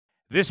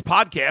This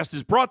podcast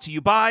is brought to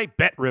you by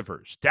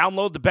BetRivers.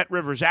 Download the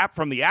BetRivers app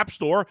from the App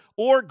Store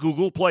or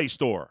Google Play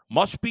Store.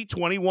 Must be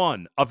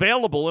 21.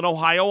 Available in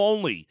Ohio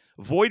only.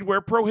 Void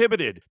where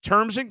prohibited.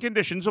 Terms and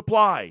conditions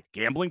apply.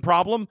 Gambling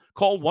problem?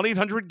 Call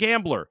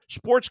 1-800-GAMBLER.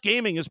 Sports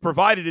gaming is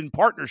provided in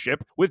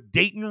partnership with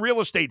Dayton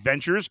Real Estate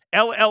Ventures,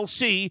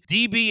 LLC,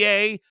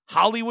 DBA,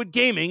 Hollywood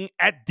Gaming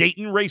at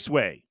Dayton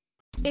Raceway.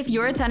 If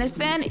you're a tennis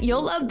fan,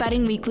 you'll love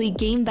Betting Weekly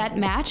Game Bet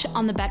Match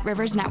on the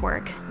BetRivers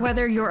Network.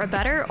 Whether you're a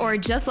bettor or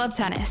just love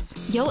tennis,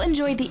 you'll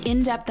enjoy the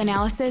in-depth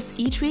analysis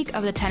each week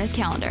of the tennis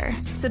calendar.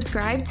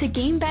 Subscribe to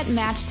Game Bet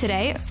Match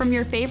today from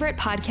your favorite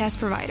podcast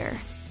provider.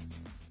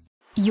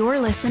 You're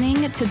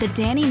listening to the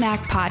Danny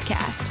Mac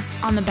Podcast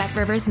on the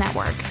BetRivers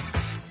Network.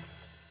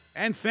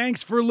 And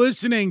thanks for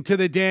listening to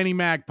the Danny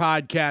Mac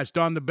Podcast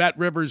on the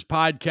BetRivers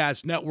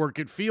Podcast Network.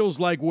 It feels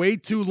like way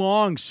too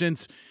long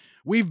since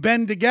we've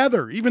been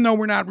together, even though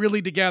we're not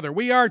really together.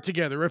 We are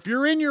together. If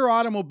you're in your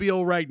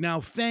automobile right now,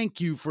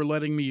 thank you for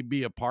letting me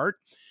be a part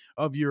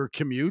of your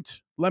commute.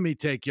 Let me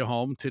take you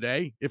home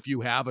today if you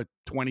have a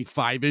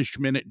 25-ish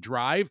minute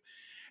drive.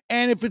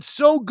 And if it's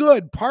so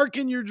good, park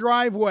in your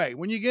driveway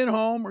when you get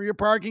home or your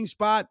parking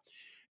spot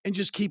and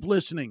just keep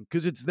listening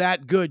because it's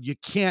that good. You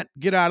can't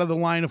get out of the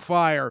line of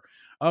fire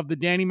of the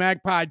Danny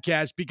Mac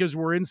Podcast because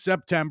we're in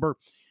September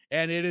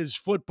and it is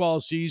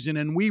football season,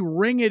 and we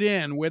ring it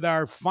in with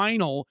our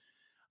final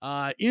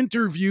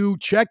interview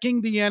checking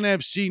the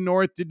NFC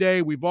North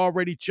today. We've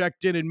already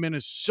checked in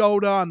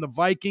Minnesota on the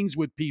Vikings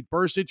with Pete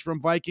Bursich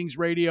from Vikings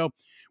Radio.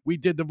 We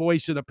did the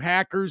voice of the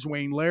Packers,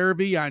 Wayne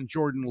Larrivee, on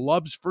Jordan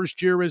Love's first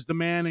year as the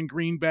man in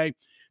Green Bay.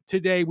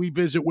 Today we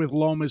visit with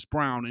Lomas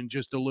Brown in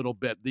just a little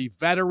bit, the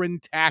veteran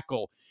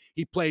tackle.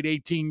 He played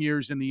 18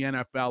 years in the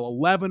NFL,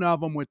 11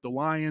 of them with the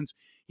Lions.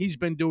 He's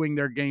been doing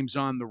their games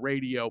on the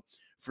radio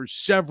for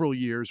several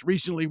years.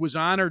 Recently was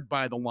honored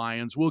by the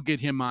Lions. We'll get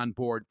him on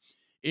board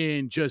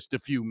in just a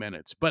few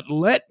minutes. But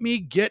let me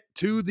get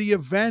to the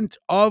event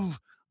of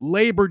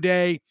Labor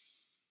Day.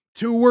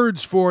 2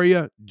 words for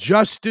you: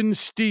 Justin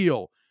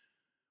Steele.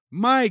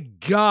 My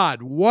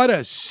God, what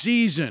a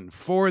season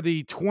for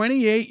the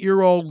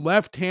 28-year-old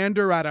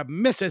left-hander out of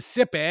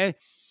Mississippi.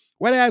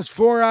 What has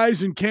 4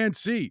 eyes and can't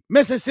see?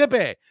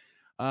 Mississippi.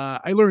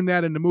 I learned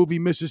that in the movie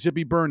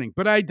Mississippi Burning,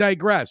 but I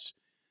digress.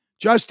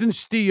 Justin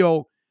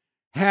Steele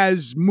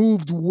has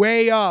moved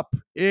way up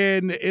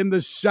in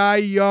the Cy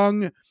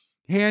Young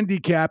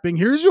handicapping.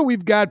 Here's what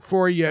we've got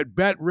for you at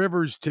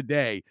BetRivers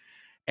today.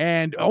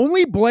 And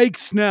only Blake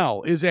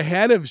Snell is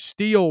ahead of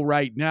Steele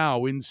right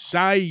now in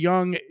Cy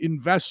Young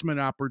investment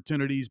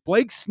opportunities.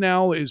 Blake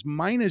Snell is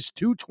minus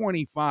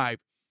 225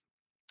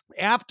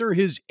 after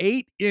his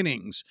 8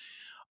 innings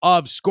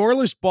of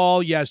scoreless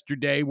ball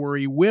yesterday, where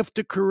he whiffed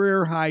a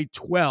career high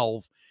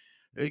 12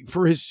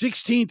 for his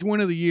 16th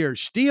win of the year.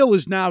 Steele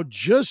is now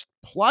just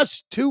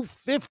plus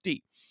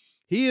 250.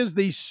 He is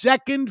the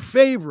second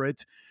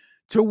favorite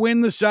to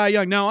win the Cy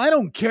Young. Now, I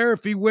don't care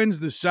if he wins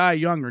the Cy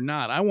Young or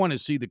not. I want to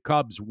see the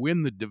Cubs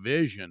win the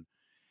division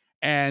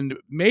and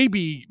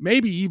maybe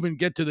even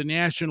get to the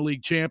National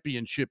League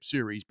Championship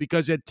Series,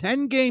 because at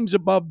 10 games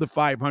above the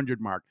 500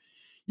 mark,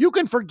 you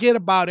can forget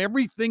about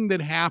everything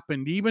that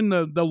happened, even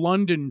the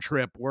London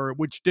trip,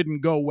 which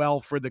didn't go well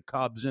for the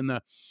Cubs, and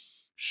the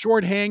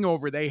short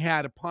hangover they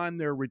had upon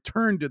their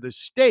return to the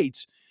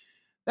States.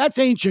 That's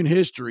ancient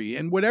history,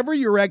 and whatever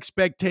your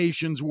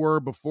expectations were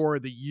before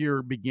the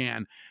year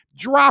began,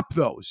 drop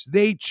those.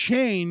 They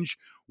change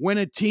when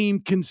a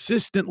team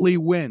consistently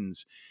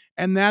wins,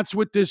 and that's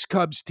what this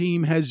Cubs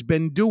team has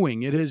been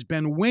doing. It has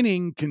been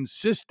winning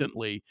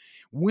consistently,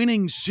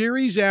 winning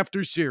series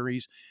after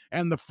series,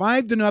 and the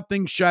 5-0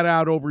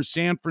 shutout over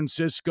San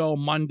Francisco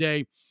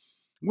Monday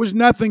was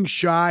nothing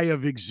shy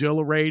of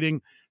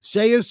exhilarating.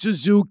 Seiya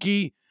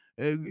Suzuki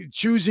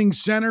choosing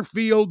center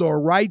field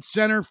or right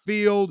center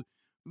field,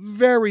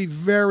 very,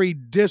 very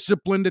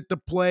disciplined at the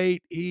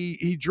plate.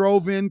 He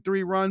drove in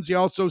 3 runs. He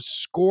also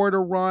scored a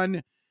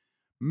run.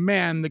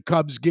 Man, the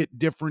Cubs get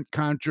different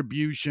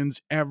contributions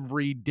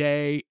every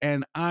day,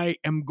 and I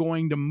am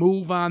going to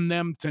move on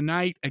them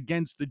tonight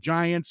against the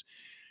Giants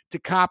to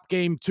cop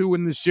game 2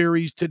 in the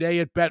series. Today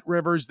at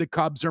BetRivers, the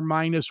Cubs are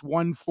minus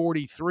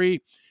 143.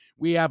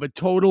 We have a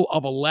total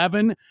of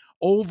 11,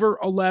 over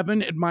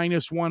 11 at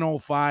minus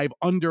 105,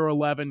 under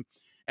 11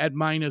 at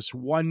minus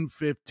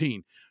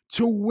 115.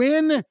 To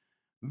win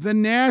the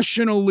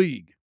National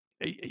League,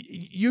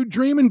 you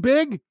dreaming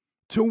big?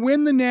 To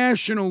win the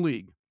National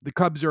League, the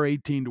Cubs are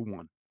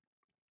 18-1.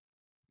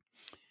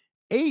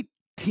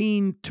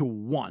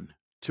 18-1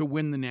 to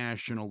win the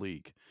National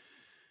League.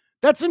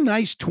 That's a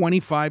nice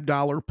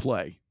 $25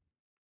 play,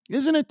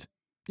 isn't it?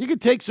 You could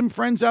take some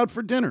friends out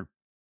for dinner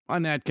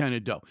on that kind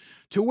of dough.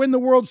 To win the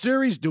World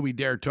Series, do we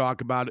dare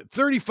talk about it?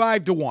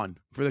 35-1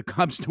 for the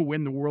Cubs to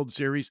win the World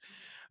Series.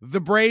 The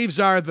Braves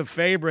are the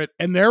favorite,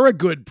 and they're a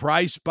good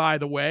price, by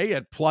the way,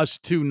 at plus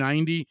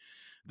 290.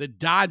 The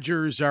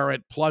Dodgers are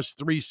at plus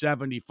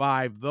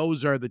 375.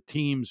 Those are the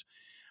teams.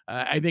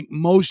 I think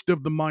most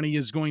of the money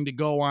is going to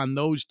go on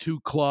those 2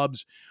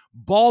 clubs.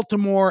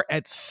 Baltimore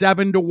at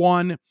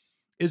 7-1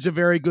 is a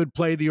very good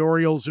play. The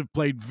Orioles have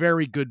played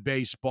very good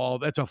baseball.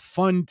 That's a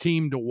fun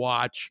team to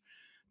watch.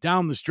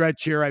 Down the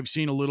stretch here, I've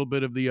seen a little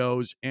bit of the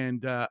O's,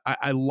 and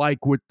I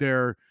like what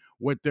they're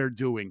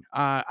doing.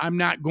 I'm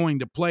not going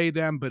to play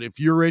them, but if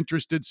you're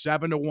interested,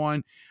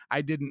 7-1.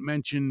 I didn't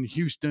mention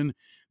Houston.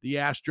 The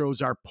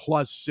Astros are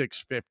plus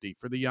 650.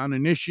 For the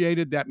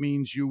uninitiated, that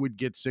means you would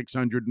get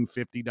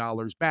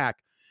 $650 back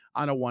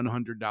on a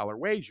 $100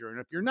 wager. And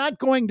if you're not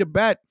going to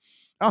bet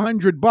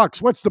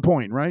 $100, what's the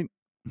point, right?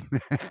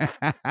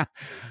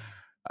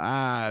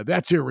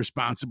 That's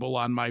irresponsible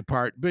on my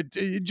part, but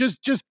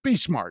just be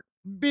smart.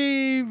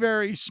 Be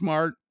very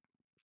smart.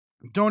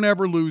 Don't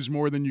ever lose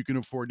more than you can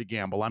afford to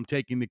gamble. I'm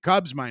taking the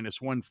Cubs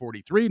minus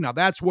 143. Now,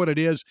 that's what it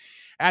is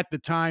at the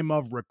time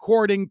of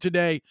recording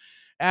today.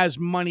 As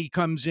money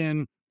comes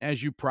in,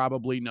 as you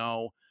probably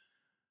know,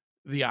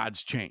 the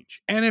odds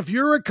change. And if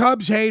you're a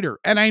Cubs hater,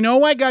 and I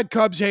know I got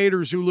Cubs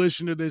haters who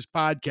listen to this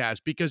podcast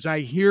because I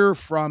hear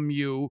from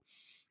you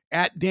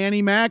at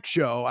Danny Mac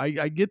Show.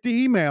 I get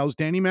the emails,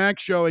 Danny Mac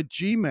Show at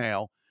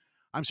Gmail.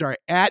 I'm sorry,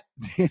 at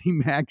Danny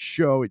Mac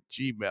Show at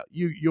Gmail.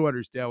 You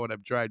understand what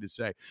I'm trying to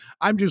say.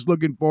 I'm just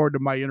looking forward to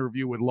my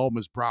interview with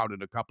Lomas Brown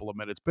in a couple of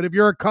minutes. But if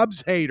you're a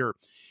Cubs hater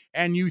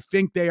and you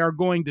think they are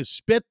going to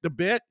spit the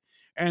bit,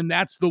 and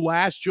that's the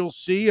last you'll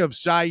see of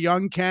Cy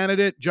Young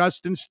candidate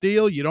Justin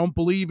Steele, you don't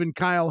believe in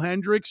Kyle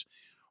Hendricks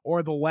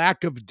or the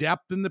lack of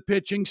depth in the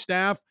pitching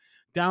staff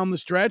down the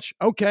stretch,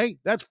 okay,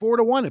 that's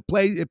 4-1.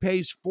 It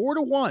pays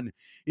 4-1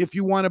 if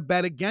you want to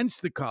bet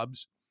against the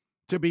Cubs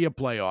to be a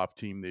playoff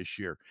team this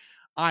year.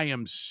 I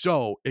am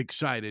so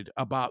excited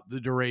about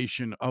the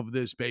duration of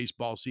this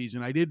baseball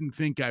season. I didn't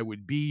think I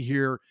would be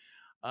here,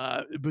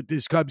 but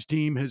this Cubs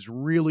team has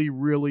really,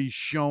 really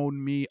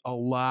shown me a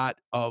lot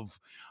of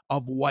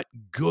what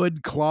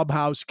good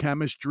clubhouse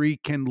chemistry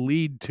can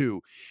lead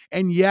to.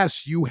 And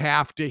yes, you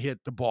have to hit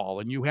the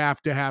ball, and you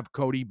have to have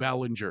Cody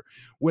Bellinger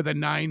with a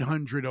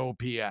 900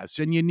 OPS,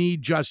 and you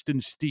need Justin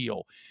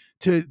Steele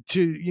to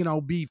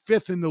be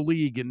fifth in the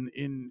league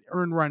in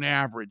earned run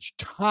average,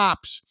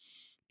 tops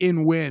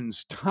in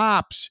wins,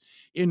 tops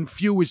in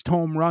fewest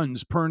home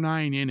runs per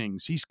 9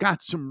 innings. He's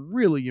got some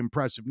really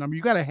impressive numbers.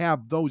 You got to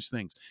have those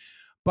things.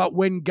 But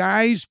when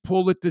guys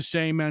pull at the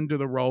same end of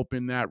the rope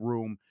in that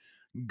room,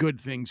 good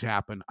things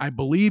happen. I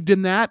believed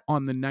in that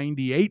on the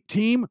 98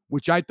 team,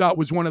 which I thought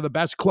was one of the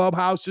best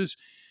clubhouses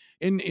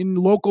in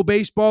local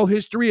baseball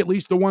history, at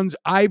least the ones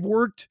I've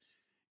worked.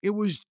 It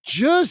was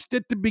just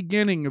at the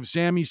beginning of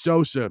Sammy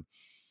Sosa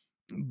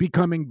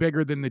becoming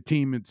bigger than the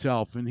team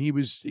itself, and he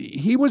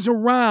was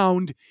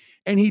around,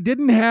 and he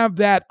didn't have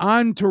that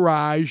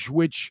entourage,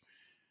 which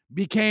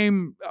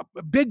became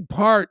a big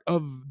part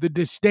of the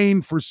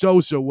disdain for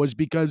Sosa, was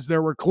because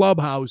there were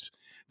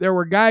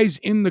guys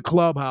in the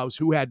clubhouse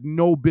who had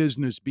no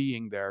business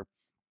being there,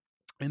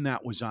 and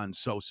that was on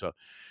Sosa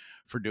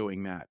for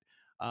doing that.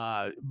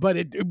 But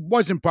it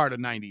wasn't part of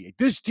 98.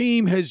 This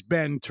team has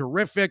been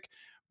terrific.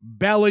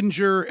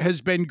 Bellinger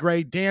has been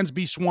great.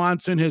 Dansby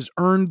Swanson has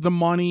earned the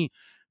money.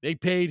 They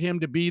paid him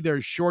to be their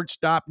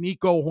shortstop.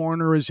 Nico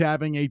Horner is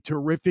having a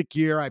terrific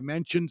year. I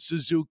mentioned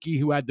Suzuki,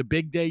 who had the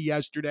big day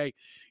yesterday,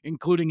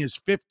 including his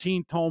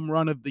 15th home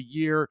run of the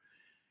year.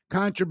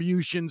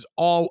 Contributions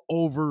all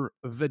over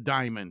the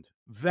diamond.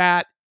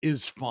 That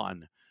is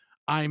fun.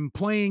 I'm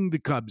playing the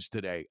Cubs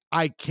today.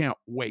 I can't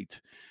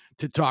wait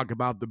to talk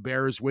about the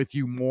Bears with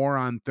you more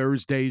on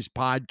Thursday's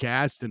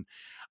podcast, and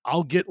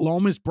I'll get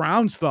Lomas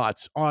Brown's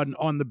thoughts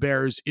on the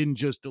Bears in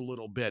just a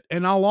little bit.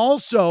 And I'll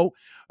also,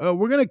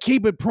 we're going to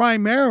keep it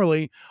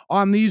primarily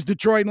on these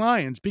Detroit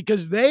Lions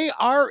because they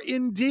are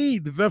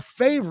indeed the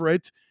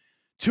favorite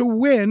to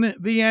win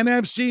the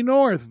NFC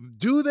North.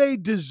 Do they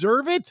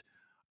deserve it?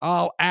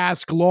 I'll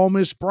ask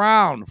Lomas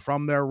Brown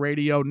from their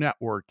radio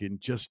network in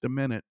just a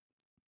minute.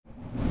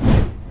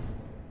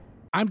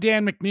 I'm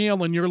Dan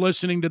McNeil, and you're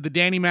listening to the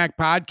Danny Mac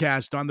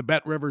Podcast on the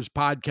Bet Rivers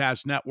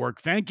Podcast Network.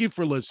 Thank you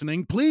for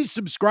listening. Please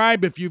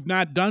subscribe if you've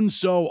not done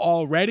so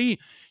already.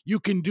 You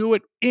can do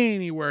it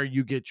anywhere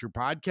you get your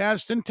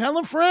podcast, and tell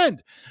a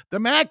friend. The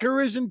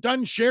Macker isn't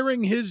done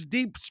sharing his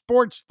deep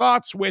sports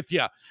thoughts with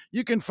you.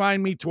 You can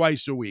find me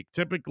twice a week.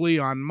 Typically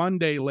on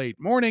Monday late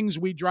mornings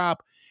we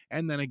drop,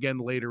 and then again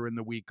later in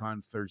the week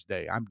on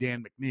Thursday. I'm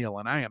Dan McNeil,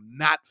 and I am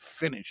not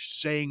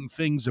finished saying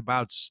things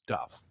about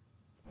stuff.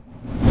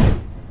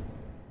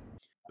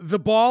 The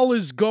ball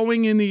is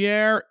going in the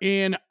air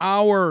in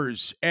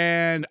hours,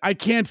 and I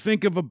can't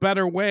think of a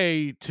better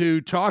way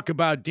to talk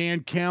about Dan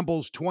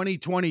Campbell's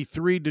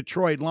 2023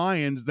 Detroit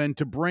Lions than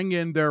to bring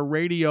in their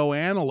radio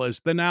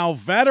analyst, the now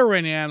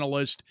veteran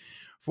analyst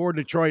for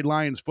Detroit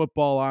Lions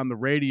football on the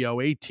radio,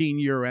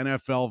 18-year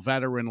NFL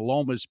veteran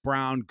Lomas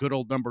Brown, good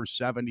old number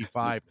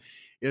 75.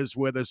 Is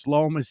with us.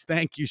 Lomas,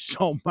 thank you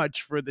so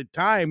much for the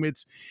time.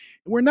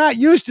 We're not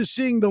used to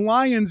seeing the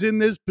Lions in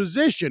this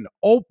position,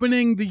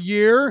 opening the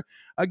year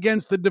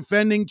against the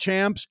defending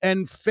champs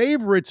and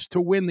favorites to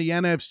win the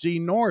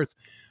NFC North.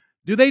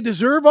 Do they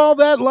deserve all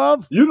that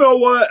love? You know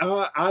what?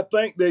 I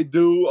think they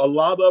do. A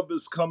lot of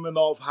it's coming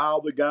off how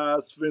the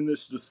guys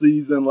finished the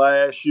season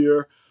last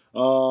year.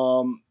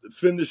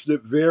 Finished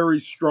it very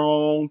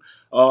strong.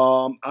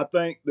 I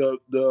think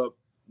the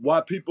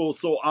why people are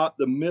so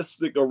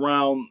optimistic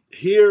around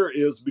here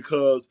is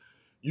because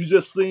you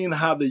just seen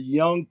how the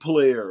young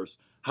players,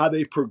 how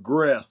they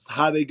progressed,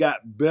 how they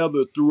got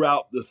better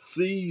throughout the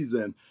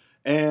season.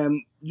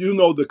 And,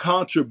 the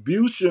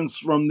contributions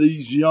from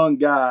these young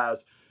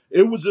guys,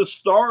 it was just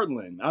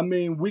startling. I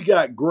mean, we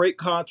got great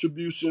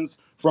contributions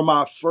from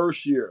our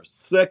first year,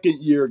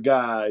 second year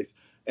guys.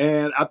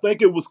 And I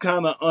think it was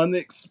kind of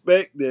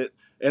unexpected.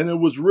 And it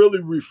was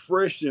really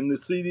refreshing to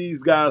see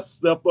these guys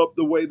step up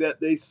the way that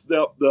they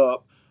stepped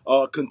up,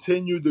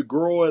 continue to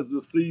grow as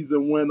the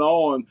season went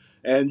on.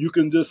 And you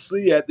can just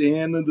see at the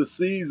end of the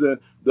season,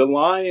 the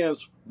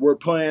Lions were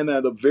playing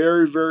at a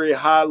very, very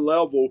high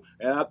level.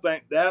 And I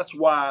think that's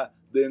why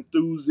the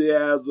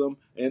enthusiasm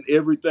and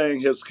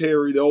everything has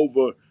carried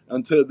over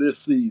until this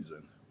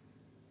season.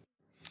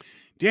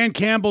 Dan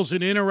Campbell's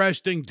an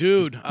interesting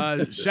dude.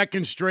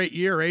 Second straight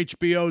year,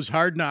 HBO's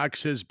Hard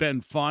Knocks has been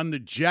fun. The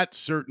Jets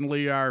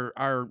certainly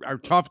are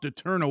tough to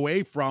turn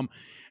away from,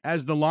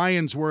 as the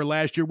Lions were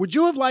last year. Would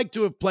you have liked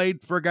to have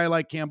played for a guy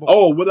like Campbell?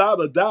 Oh, without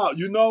a doubt.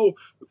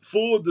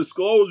 Full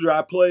disclosure,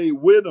 I played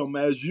with him,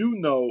 as you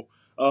know.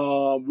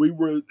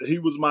 He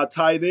was my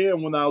tight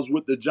end when I was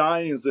with the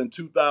Giants in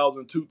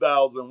 2000,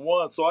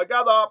 2001. So I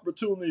got the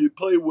opportunity to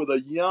play with a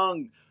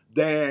young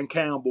Dan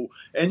Campbell.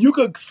 And you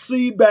could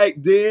see back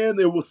then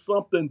there was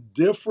something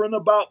different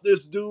about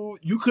this dude.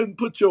 You couldn't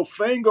put your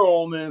finger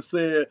on it and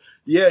say,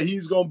 yeah,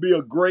 he's going to be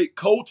a great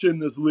coach in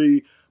this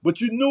league.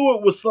 But you knew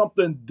it was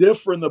something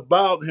different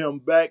about him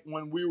back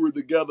when we were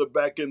together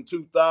back in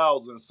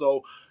 2000.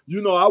 So,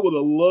 I would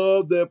have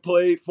loved to have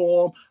played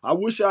for him. I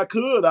wish I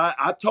could.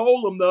 I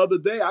told him the other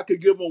day I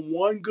could give him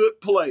one good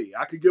play.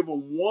 I could give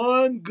him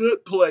one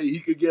good play he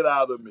could get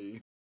out of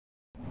me.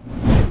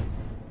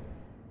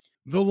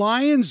 The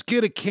Lions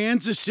get a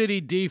Kansas City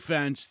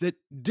defense that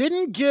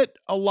didn't get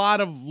a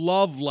lot of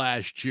love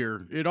last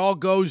year. It all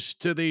goes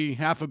to the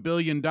 $500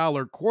 million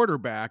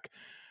quarterback.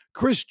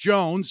 Chris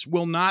Jones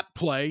will not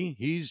play.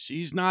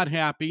 He's not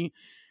happy.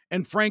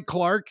 And Frank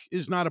Clark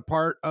is not a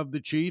part of the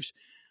Chiefs.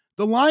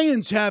 The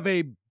Lions have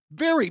a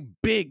very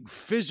big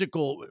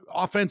physical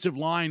offensive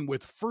line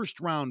with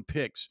first-round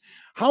picks.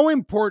 How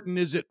important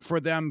is it for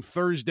them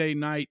Thursday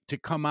night to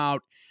come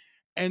out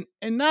and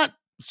not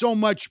so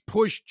much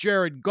push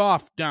Jared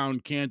Goff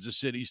down Kansas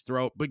City's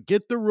throat, but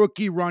get the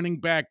rookie running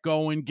back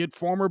going, get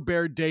former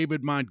Bear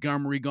David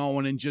Montgomery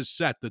going, and just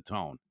set the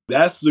tone?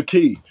 That's the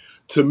key.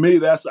 To me,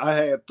 I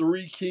had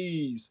 3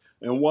 keys,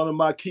 and one of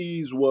my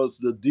keys was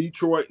the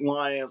Detroit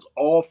Lions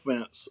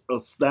offense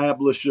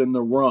establishing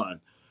the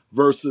run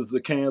versus the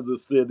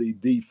Kansas City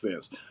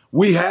defense.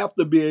 We have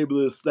to be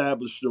able to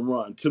establish the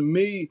run. To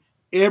me,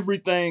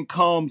 everything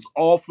comes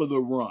off of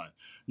the run.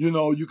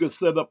 You can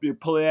set up your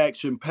play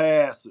action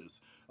passes.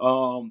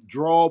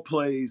 Draw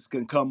plays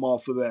can come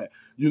off of that.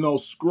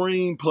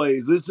 Screen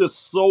plays. There's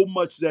just so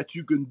much that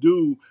you can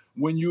do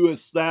when you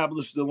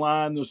establish the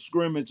line of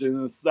scrimmage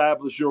and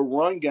establish your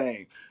run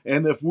game.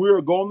 And if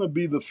we're going to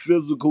be the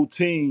physical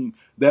team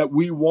that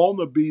we want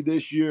to be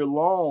this year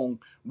long,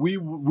 we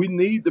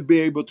need to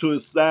be able to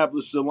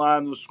establish the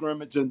line of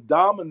scrimmage and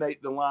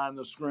dominate the line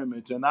of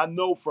scrimmage. And I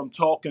know from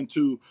talking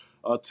to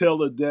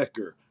Taylor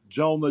Decker,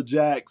 Jonah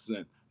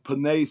Jackson,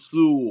 Panay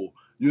Sewell,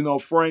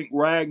 Frank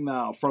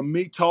Ragnow, from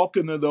me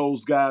talking to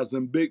those guys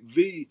and Big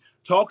V,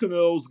 talking to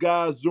those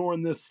guys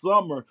during this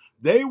summer,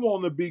 they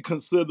want to be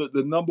considered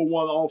the number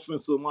 1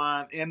 offensive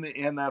line in the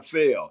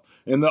NFL.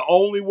 And the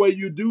only way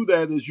you do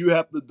that is you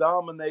have to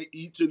dominate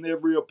each and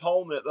every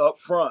opponent up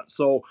front.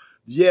 So,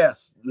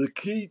 yes, the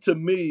key to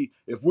me,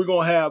 if we're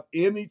going to have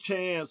any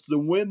chance to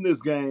win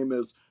this game,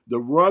 is to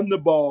run the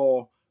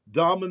ball,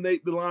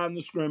 dominate the line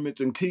of scrimmage,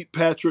 and keep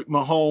Patrick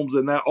Mahomes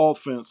and that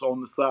offense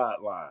on the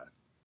sideline.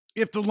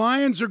 If the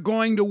Lions are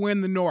going to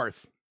win the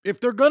North, if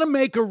they're going to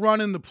make a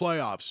run in the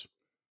playoffs,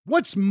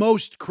 what's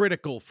most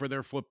critical for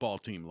their football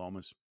team,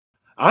 Lomas?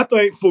 I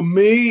think for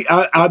me,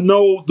 I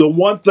know the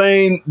one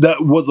thing that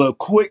was a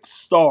quick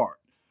start.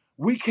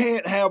 We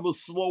can't have a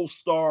slow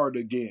start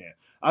again.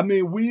 I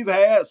mean, we've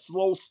had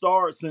slow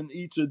starts in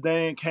each of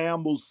Dan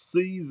Campbell's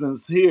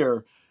seasons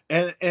here,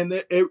 and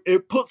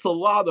it puts a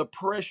lot of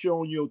pressure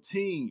on your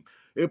team.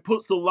 It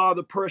puts a lot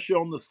of pressure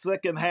on the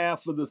second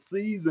half of the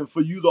season for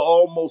you to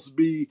almost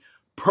be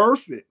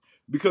perfect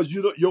because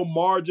your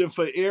margin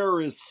for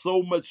error is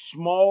so much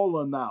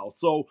smaller now.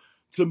 So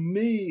to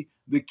me,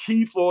 the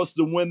key for us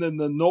to win in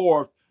the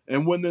North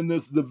and winning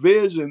this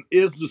division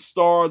is to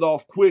start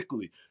off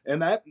quickly.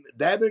 And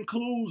that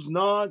includes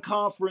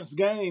non-conference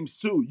games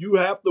too. You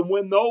have to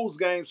win those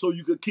games so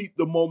you could keep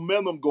the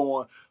momentum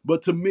going.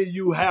 But to me,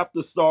 you have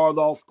to start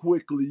off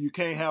quickly. You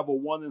can't have a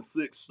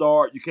 1-6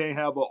 start. You can't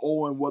have a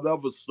 0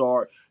 whatever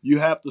start. You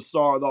have to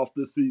start off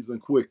this season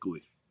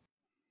quickly.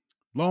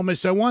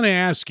 Lomas, I want to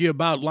ask you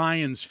about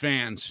Lions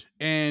fans,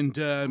 and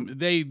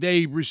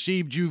they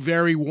received you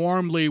very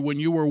warmly when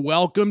you were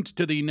welcomed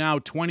to the now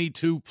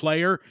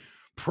 22-player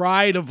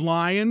Pride of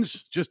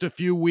Lions just a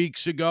few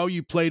weeks ago.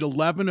 You played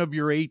 11 of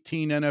your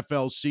 18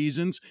 NFL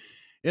seasons,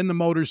 in the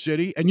Motor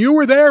City, and you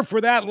were there for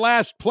that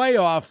last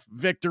playoff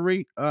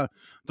victory, the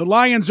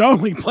Lions'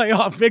 only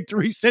playoff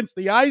victory since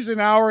the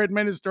Eisenhower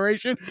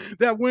administration,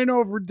 that win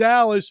over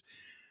Dallas.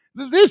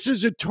 This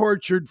is a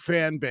tortured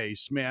fan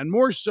base, man,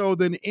 more so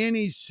than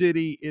any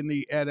city in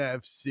the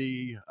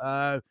NFC.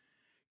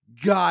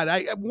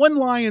 One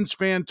Lions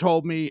fan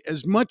told me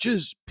as much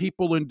as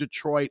people in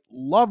Detroit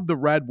love the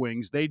Red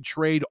Wings, they'd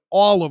trade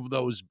all of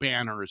those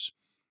banners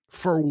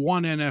for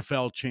one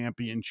NFL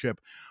championship.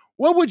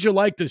 What would you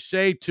like to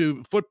say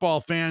to football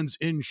fans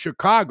in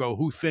Chicago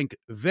who think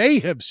they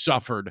have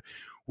suffered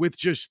with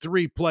just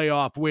 3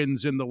 playoff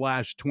wins in the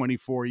last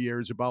 24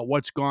 years about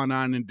what's gone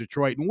on in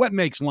Detroit and what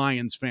makes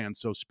Lions fans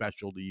so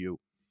special to you?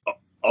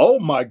 Oh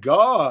my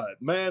God,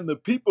 man, the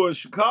people in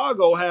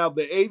Chicago have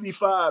the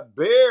 85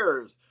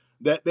 Bears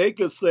that they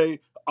could say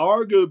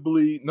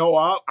arguably, no,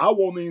 I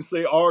won't even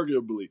say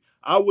arguably.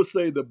 I would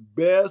say the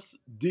best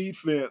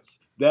defense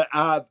that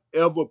I've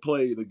ever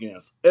played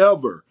against,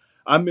 ever.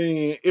 I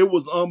mean, it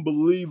was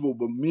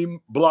unbelievable. Me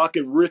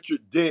blocking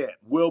Richard Dent,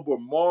 Wilbur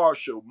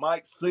Marshall,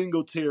 Mike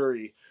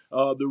Singletary,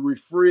 the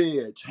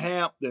Refridge,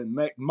 Hampton,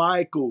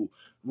 McMichael,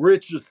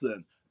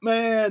 Richardson.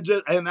 Man,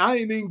 and I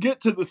didn't even get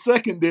to the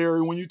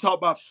secondary when you talk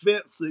about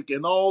Fensick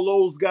and all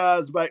those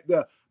guys back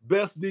there.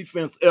 Best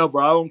defense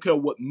ever. I don't care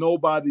what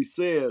nobody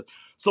says.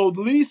 So at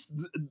least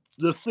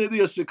the city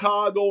of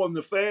Chicago and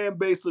the fan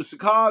base of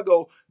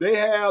Chicago, they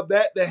have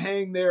that to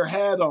hang their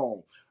hat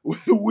on.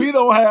 We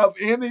don't have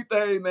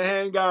anything to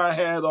hang our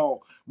hat on.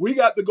 We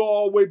got to go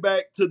all the way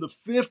back to the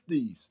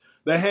 50s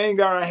to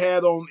hang our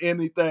hat on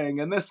anything.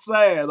 And that's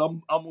sad.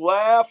 I'm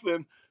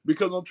laughing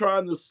because I'm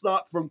trying to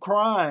stop from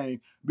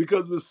crying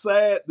because it's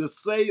sad to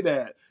say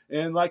that.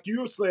 And like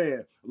you were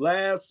saying,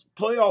 last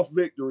playoff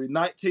victory,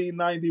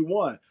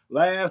 1991.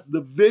 Last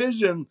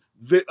division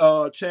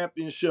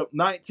championship,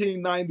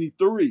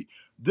 1993.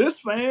 This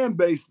fan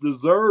base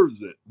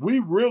deserves it. We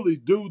really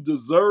do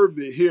deserve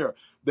it here.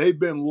 They've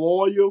been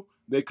loyal.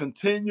 They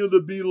continue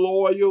to be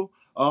loyal.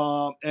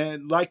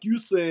 And like you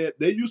said,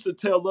 they used to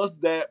tell us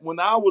that when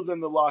I was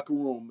in the locker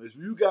room, if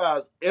you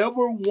guys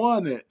ever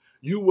won it,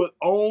 you would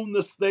own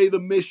the state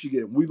of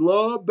Michigan. We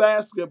love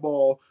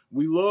basketball.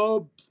 We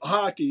love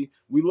hockey.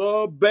 We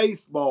love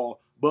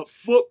baseball. But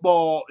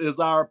football is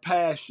our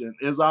passion,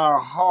 is our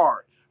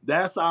heart.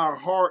 That's our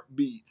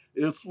heartbeat,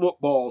 is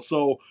football.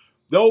 So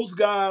those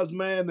guys,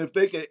 man, if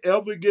they could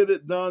ever get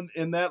it done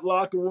in that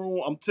locker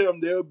room, I'm telling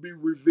them they'll be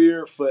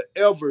revered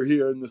forever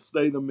here in the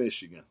state of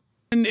Michigan.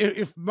 And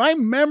if my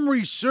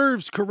memory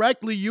serves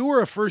correctly, you were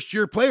a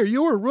first-year player.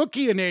 You were a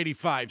rookie in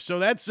 '85, so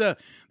that's a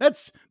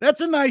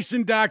nice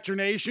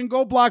indoctrination.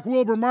 Go block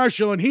Wilbur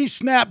Marshall, and he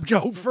snapped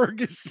Joe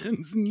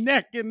Ferguson's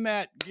neck in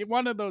that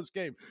one of those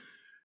games.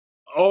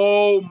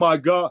 Oh my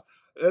God!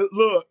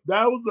 Look,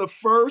 that was the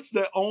first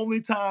and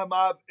only time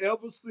I've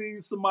ever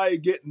seen somebody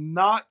get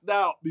knocked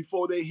out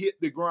before they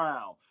hit the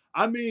ground.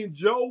 I mean,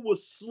 Joe was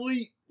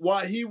asleep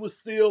while he was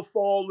still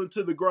falling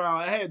to the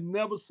ground. I had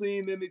never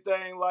seen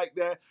anything like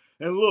that.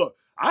 And look,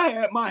 I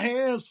had my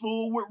hands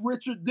full with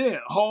Richard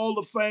Dent, Hall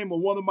of Famer,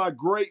 one of my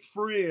great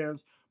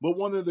friends, but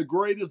one of the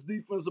greatest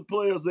defensive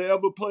players to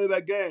ever play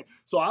that game.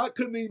 So I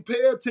couldn't even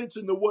pay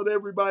attention to what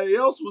everybody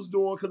else was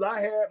doing because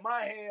I had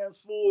my hands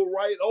full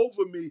right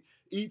over me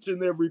each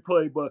and every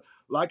play. But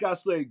like I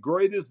say,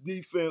 greatest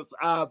defense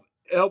I've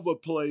ever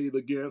played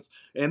against.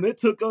 And it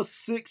took us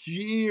 6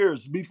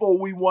 years before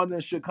we won in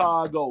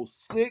Chicago.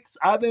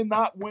 I did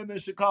not win in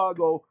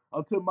Chicago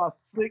until my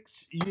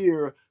 6th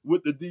year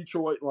with the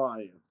Detroit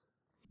Lions.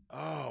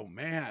 Oh,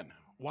 man.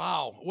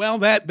 Wow. Well,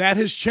 that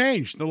has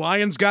changed. The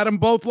Lions got them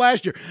both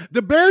last year.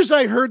 The Bears,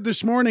 I heard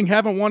this morning,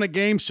 haven't won a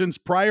game since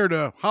prior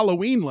to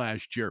Halloween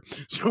last year.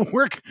 So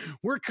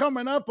we're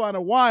coming up on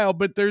a while,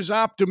 but there's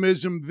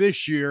optimism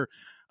this year.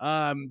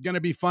 Going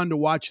to be fun to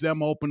watch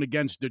them open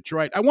against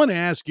Detroit. I want to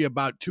ask you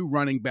about 2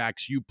 running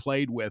backs you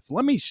played with.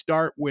 Let me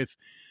start with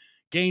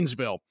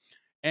Gainesville.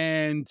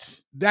 And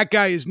that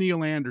guy is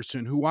Neil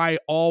Anderson, who I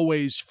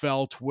always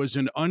felt was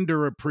an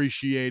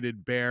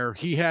underappreciated Bear.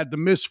 He had the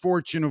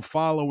misfortune of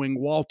following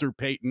Walter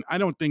Payton. I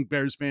don't think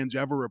Bears fans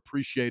ever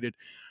appreciated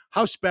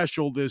how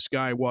special this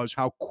guy was,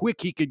 how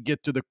quick he could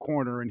get to the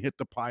corner and hit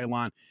the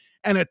pylon,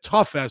 and a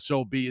tough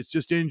SOB. It's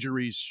just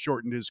injuries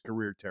shortened his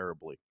career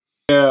terribly.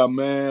 Yeah,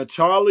 man.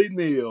 Charlie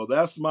Neal.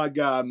 That's my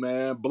guy,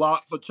 man.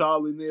 Blocked for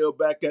Charlie Neal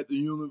back at the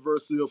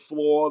University of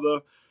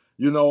Florida.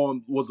 You know,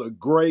 was a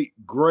great,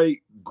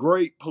 great,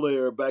 great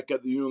player back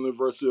at the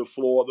University of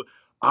Florida.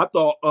 I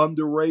thought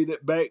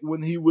underrated back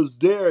when he was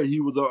there. He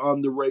was an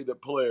underrated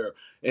player.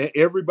 And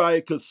everybody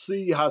could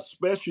see how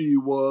special he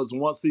was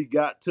once he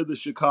got to the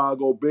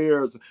Chicago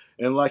Bears.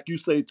 And like you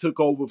say, took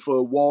over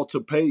for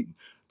Walter Payton.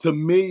 To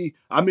me,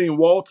 I mean,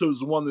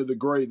 Walter's one of the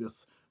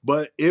greatest.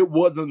 But it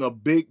wasn't a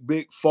big,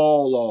 big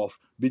fall off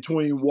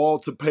between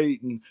Walter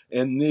Payton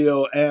and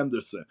Neil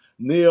Anderson.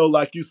 Neil,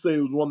 like you say,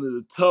 was one of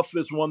the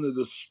toughest, one of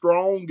the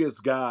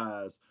strongest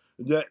guys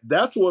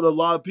That's what a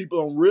lot of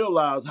people don't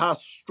realize, how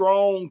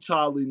strong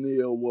Charlie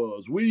Neal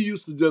was. We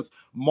used to just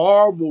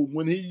marvel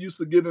when he used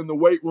to get in the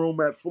weight room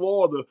at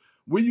Florida.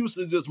 We used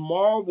to just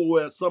marvel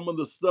at some of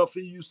the stuff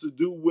he used to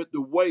do with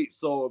the weight.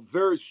 So a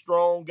very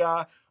strong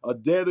guy, a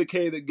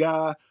dedicated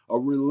guy, a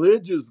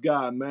religious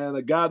guy, man,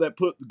 a guy that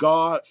put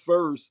God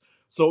first.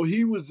 So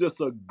he was just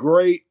a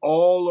great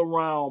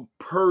all-around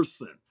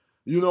person.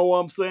 You know what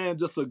I'm saying?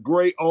 Just a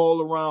great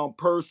all-around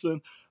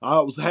person.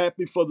 I was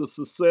happy for the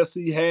success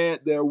he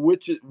had there.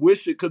 Wish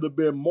it could have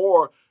been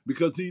more,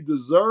 because he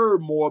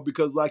deserved more.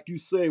 Because like you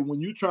say, when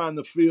you're trying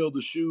to fill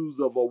the shoes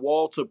of a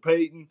Walter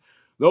Payton,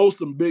 those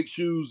some big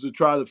shoes to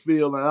try to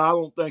fill, and I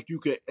don't think you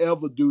could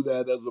ever do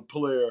that as a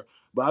player.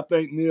 But I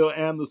think Neil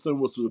Anderson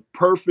was the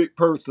perfect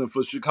person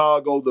for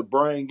Chicago to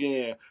bring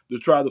in to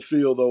try to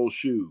fill those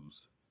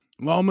shoes.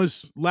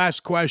 Lomas,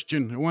 last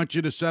question. I want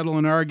you to settle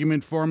an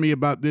argument for me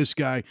about this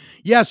guy.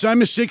 Yes,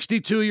 I'm a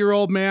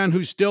 62-year-old man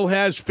who still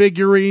has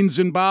figurines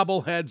and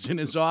bobbleheads in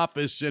his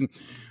office. And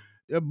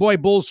boy,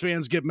 Bulls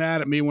fans get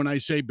mad at me when I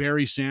say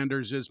Barry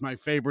Sanders is my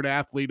favorite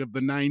athlete of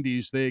the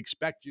 90s. They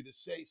expect you to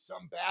say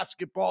some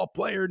basketball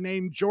player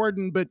named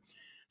Jordan, but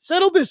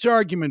settle this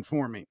argument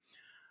for me.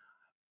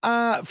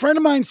 A friend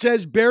of mine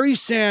says Barry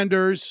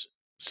Sanders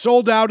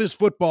sold out his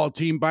football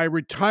team by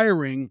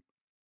retiring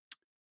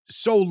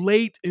so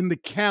late in the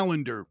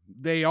calendar.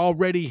 They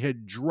already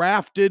had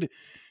drafted,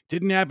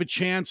 didn't have a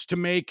chance to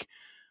make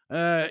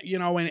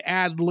an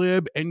ad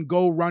lib and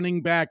go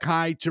running back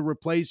high to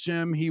replace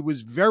him. He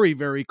was very,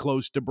 very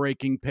close to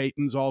breaking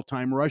Peyton's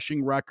all-time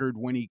rushing record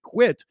when he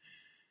quit.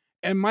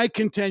 And my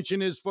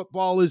contention is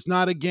football is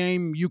not a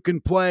game you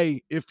can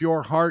play if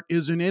your heart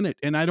isn't in it.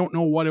 And I don't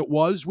know what it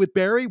was with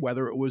Barry,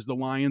 whether it was the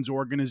Lions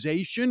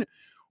organization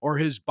or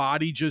his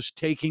body just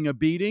taking a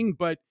beating,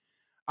 but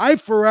I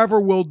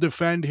forever will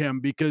defend him,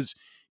 because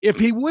if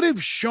he would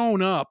have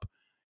shown up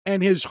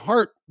and his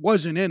heart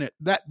wasn't in it,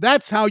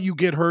 that's how you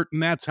get hurt,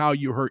 and that's how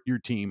you hurt your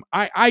team.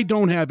 I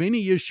don't have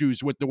any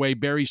issues with the way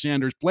Barry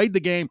Sanders played the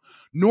game,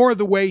 nor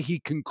the way he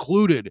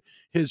concluded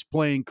his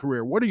playing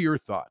career. What are your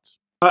thoughts?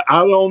 I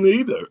don't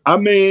either. I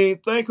mean,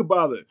 think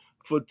about it.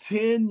 For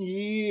 10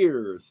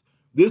 years,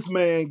 this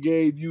man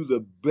gave you the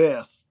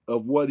best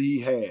of what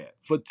he had.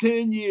 For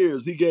 10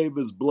 years, he gave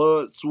his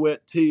blood,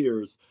 sweat,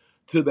 tears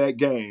to that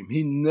game.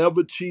 He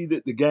never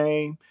cheated the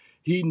game.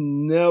 He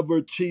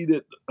never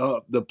cheated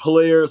the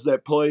players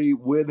that played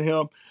with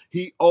him.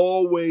 He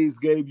always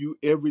gave you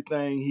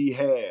everything he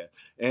had.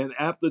 And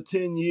after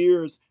 10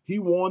 years, he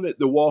wanted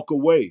to walk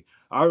away.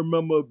 I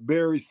remember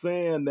Barry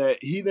saying that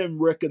he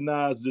didn't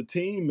recognize the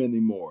team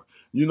anymore.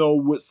 You know,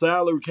 with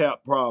salary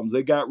cap problems,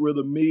 they got rid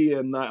of me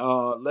and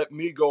let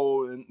me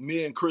go, and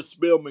me and Chris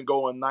Spielman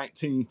go in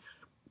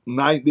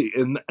 1990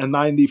 and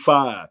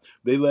 95.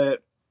 They let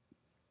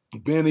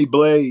Benny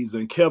Blaze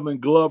and Kevin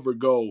Glover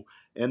go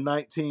in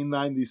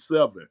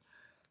 1997.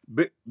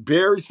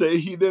 Barry said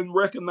he didn't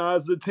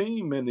recognize the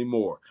team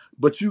anymore.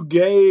 But you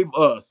gave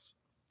us,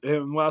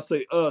 and when I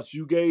say us,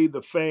 you gave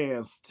the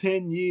fans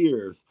 10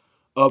 years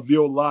of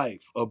your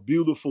life, of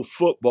beautiful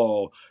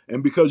football.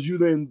 And because you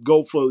didn't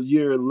go for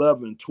year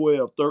 11,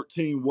 12,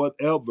 13,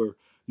 whatever,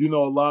 you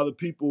know, a lot of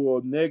people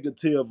are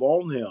negative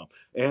on him.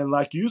 And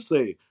like you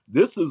say,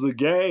 this is a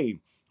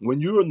game. When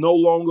you are no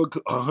longer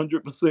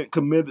 100%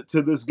 committed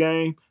to this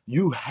game,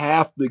 you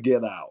have to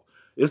get out.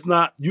 It's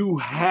not you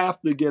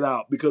have to get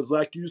out, because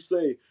like you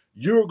say,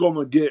 you're going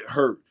to get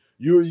hurt.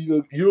 You're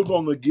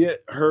going to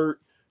get hurt.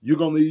 You're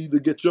going to either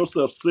get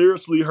yourself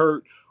seriously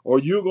hurt, or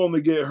you're going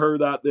to get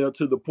hurt out there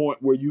to the point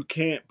where you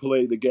can't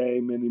play the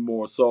game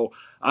anymore. So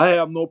I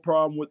have no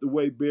problem with the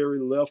way Barry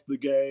left the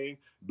game.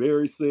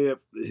 Barry said,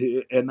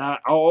 and I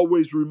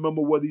always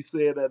remember what he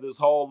said at his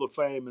Hall of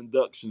Fame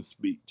induction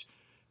speech.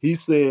 He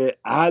said,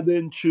 "I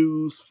didn't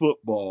choose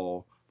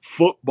football.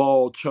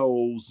 Football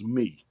chose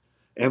me."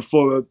 And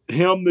for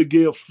him to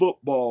give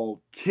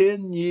football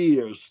 10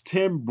 years,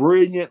 10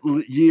 brilliant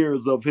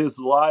years of his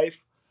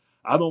life,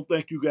 I don't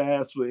think you can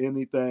ask for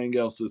anything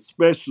else,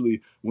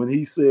 especially when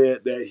he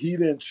said that he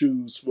didn't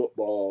choose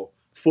football.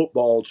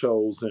 Football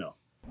chose him.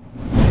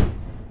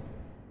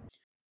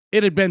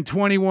 It had been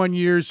 21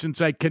 years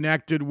since I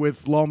connected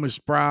with Lomas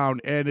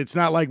Brown, and it's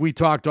not like we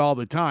talked all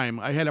the time.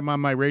 I had him on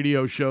my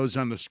radio shows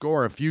on The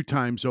Score a few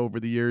times over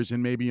the years,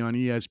 and maybe on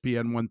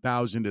ESPN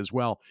 1000 as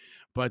well.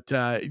 But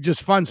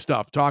just fun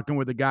stuff, talking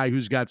with a guy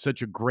who's got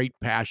such a great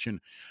passion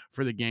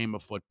for the game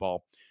of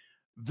football.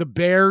 The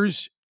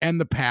Bears and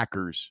the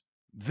Packers.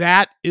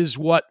 That is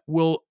what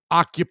will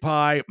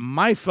occupy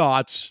my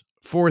thoughts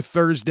for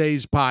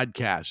Thursday's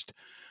podcast.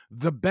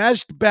 The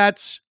best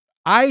bets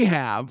I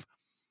have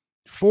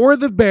for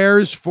the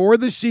Bears for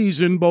the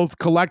season, both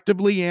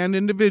collectively and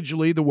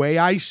individually, the way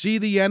I see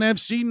the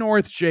NFC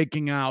North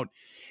shaking out,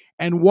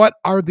 and what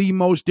are the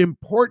most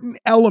important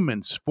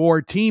elements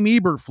for Team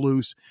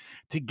Eberflus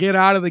to get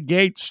out of the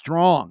gate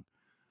strong.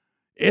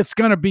 It's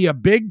going to be a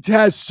big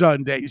test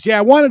Sunday. See,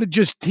 I wanted to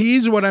just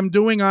tease what I'm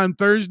doing on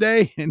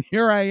Thursday, and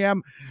here I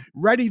am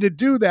ready to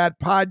do that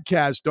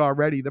podcast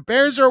already. The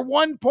Bears are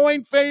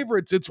 1-point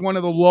favorites. It's one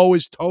of the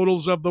lowest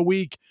totals of the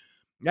week.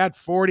 at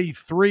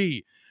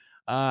 43.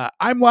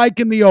 I'm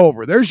liking the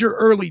over. There's your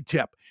early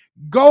tip.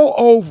 Go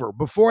over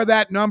before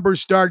that number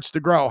starts to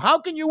grow. How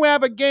can you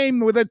have a game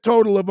with a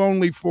total of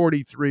only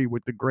 43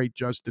 with the great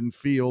Justin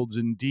Fields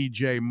and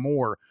DJ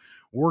Moore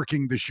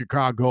working the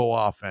Chicago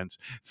offense?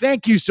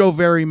 Thank you so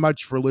very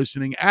much for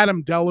listening.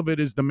 Adam Delavitt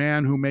is the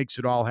man who makes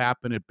it all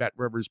happen at Bet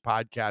Rivers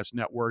Podcast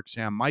Network.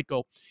 Sam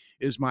Michael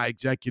is my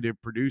executive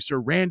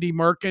producer. Randy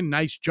Merkin,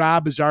 nice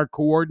job as our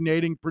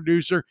coordinating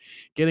producer,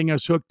 getting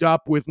us hooked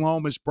up with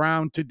Lomas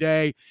Brown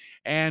today.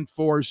 And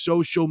for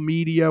social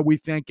media, we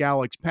thank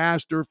Alex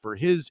Pastor for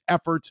his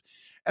efforts,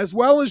 as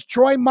well as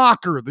Troy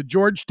Mocker, the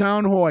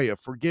Georgetown Hoya,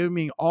 for giving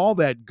me all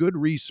that good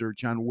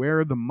research on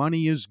where the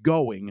money is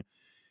going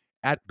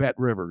at Bet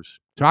Rivers.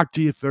 Talk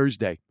to you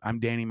Thursday. I'm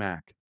Danny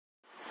Mac.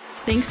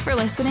 Thanks for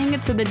listening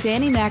to the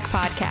Danny Mac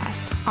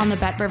Podcast on the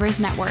Bet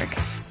Rivers Network.